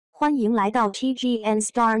欢迎来到 TGN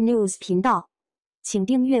Star News 频道，请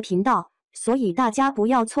订阅频道，所以大家不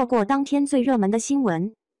要错过当天最热门的新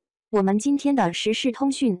闻。我们今天的时事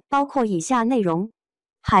通讯包括以下内容：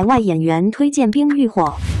海外演员推荐冰浴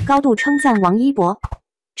火，高度称赞王一博。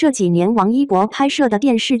这几年王一博拍摄的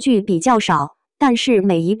电视剧比较少，但是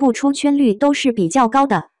每一部出圈率都是比较高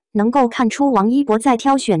的，能够看出王一博在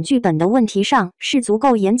挑选剧本的问题上是足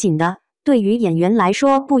够严谨的。对于演员来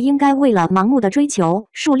说，不应该为了盲目的追求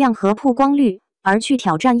数量和曝光率，而去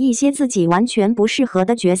挑战一些自己完全不适合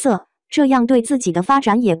的角色，这样对自己的发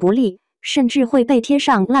展也不利，甚至会被贴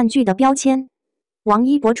上烂剧的标签。王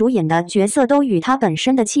一博主演的角色都与他本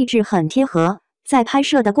身的气质很贴合，在拍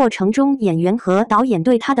摄的过程中，演员和导演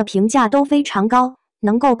对他的评价都非常高，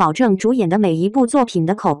能够保证主演的每一部作品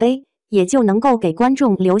的口碑，也就能够给观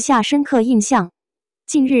众留下深刻印象。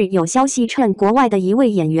近日有消息称，国外的一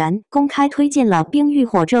位演员公开推荐了《冰与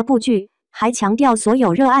火》这部剧，还强调所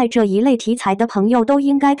有热爱这一类题材的朋友都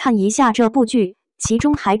应该看一下这部剧，其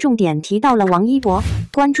中还重点提到了王一博，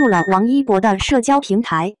关注了王一博的社交平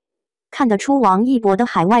台。看得出王一博的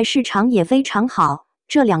海外市场也非常好，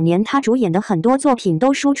这2年他主演的很多作品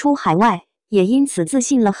都输出海外，也因此自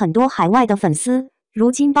信了很多海外的粉丝。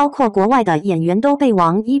如今包括国外的演员都被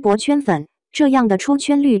王一博圈粉，这样的出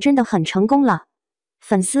圈率真的很成功了。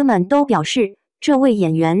粉丝们都表示，这位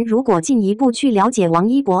演员如果进一步去了解王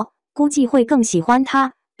一博，估计会更喜欢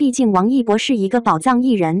他。毕竟王一博是一个宝藏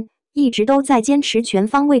艺人，一直都在坚持全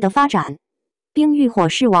方位的发展。《冰与火》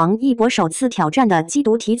是王一博首次挑战的缉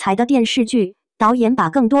毒题材的电视剧，导演把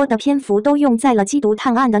更多的篇幅都用在了缉毒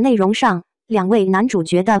探案的内容上。2位男主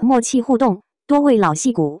角的默契互动，多位老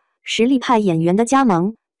戏骨、实力派演员的加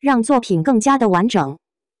盟，让作品更加的完整。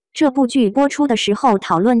这部剧播出的时候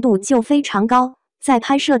讨论度就非常高。在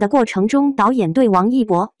拍摄的过程中，导演对王一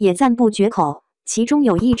博也赞不绝口，其中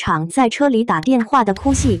有一场在车里打电话的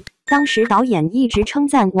哭戏，当时导演一直称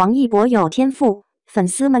赞王一博有天赋，粉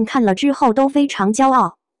丝们看了之后都非常骄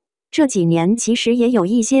傲。这几年其实也有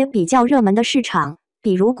一些比较热门的市场，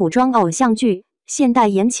比如古装偶像剧、现代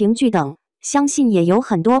言情剧等，相信也有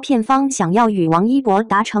很多片方想要与王一博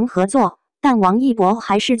达成合作，但王一博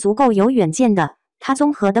还是足够有远见的，他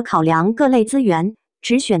综合的考量各类资源，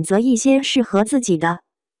只选择一些适合自己的。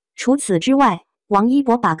除此之外，王一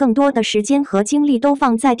博把更多的时间和精力都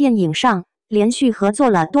放在电影上，连续合作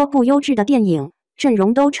了多部优质的电影，阵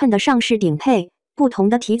容都称得上是顶配。不同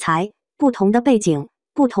的题材、不同的背景、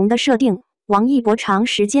不同的设定，王一博长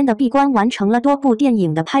时间的闭关完成了多部电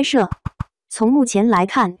影的拍摄。从目前来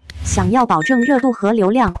看，想要保证热度和流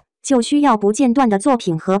量，就需要不间断的作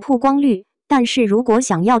品和曝光率，但是如果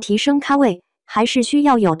想要提升咖位，还是需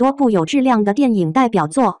要有多部有质量的电影代表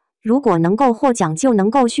作，如果能够获奖，就能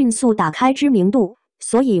够迅速打开知名度。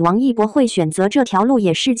所以王一博会选择这条路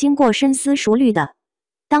也是经过深思熟虑的。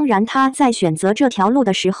当然他在选择这条路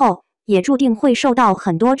的时候，也注定会受到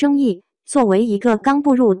很多争议。作为一个刚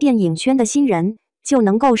步入电影圈的新人，就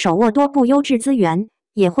能够手握多部优质资源，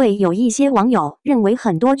也会有一些网友认为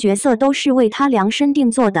很多角色都是为他量身定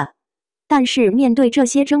做的。但是面对这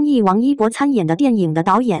些争议，王一博参演的电影的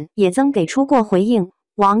导演也曾给出过回应。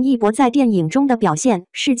王一博在电影中的表现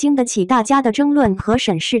是经得起大家的争论和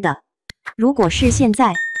审视的。如果是现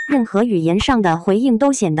在，任何语言上的回应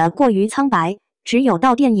都显得过于苍白，只有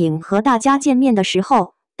到电影和大家见面的时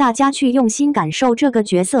候，大家去用心感受这个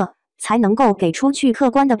角色，才能够给出去客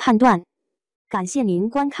观的判断。感谢您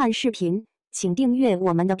观看视频，请订阅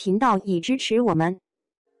我们的频道以支持我们。